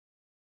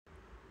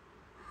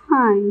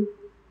Hi,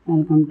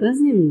 welcome to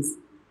SIMS.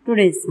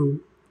 Today's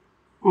sum.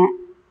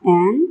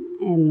 An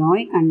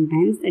alloy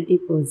contains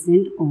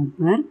 30%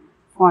 copper,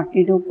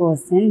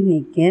 42%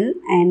 nickel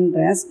and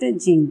rest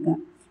zinc.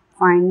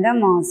 Find the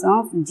mass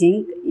of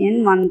zinc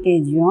in 1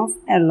 kg of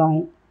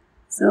alloy.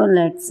 So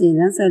let's see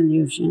the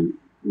solution.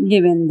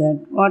 Given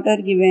that, what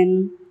are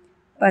given?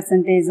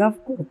 Percentage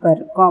of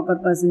copper. Copper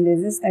percentage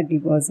is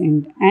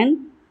 30%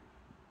 and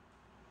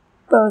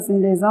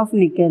percentage of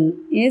nickel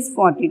is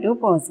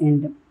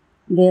 42%.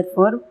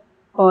 Therefore,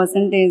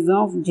 percentage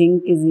of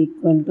zinc is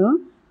equal to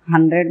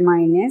 100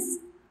 minus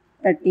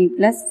 30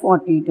 plus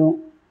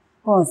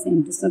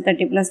 42%. So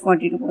 30 plus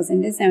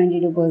 42% is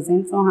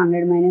 72%. So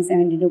 100 minus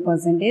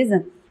 72% is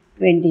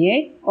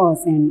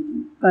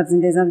 28%.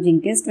 Percentage of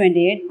zinc is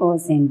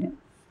 28%.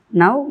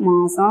 Now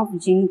mass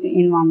of zinc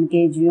in 1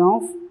 kg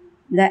of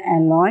the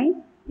alloy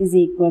is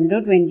equal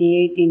to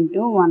 28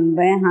 into 1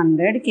 by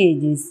 100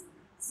 kgs.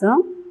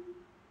 So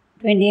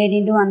 28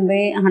 into 1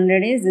 by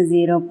 100 is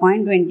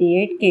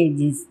 0.28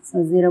 kgs. So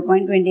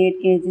 0.28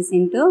 kgs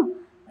into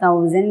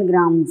 1000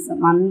 grams.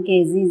 1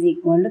 kg is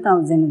equal to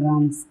 1000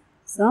 grams.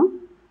 So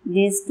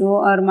these two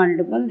are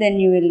multiple, then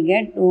you will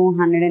get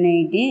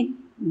 280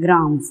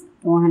 grams.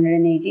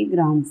 280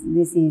 grams.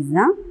 This is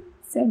the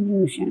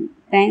solution.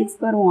 Thanks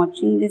for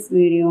watching this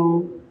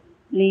video.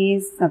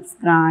 Please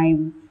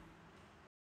subscribe.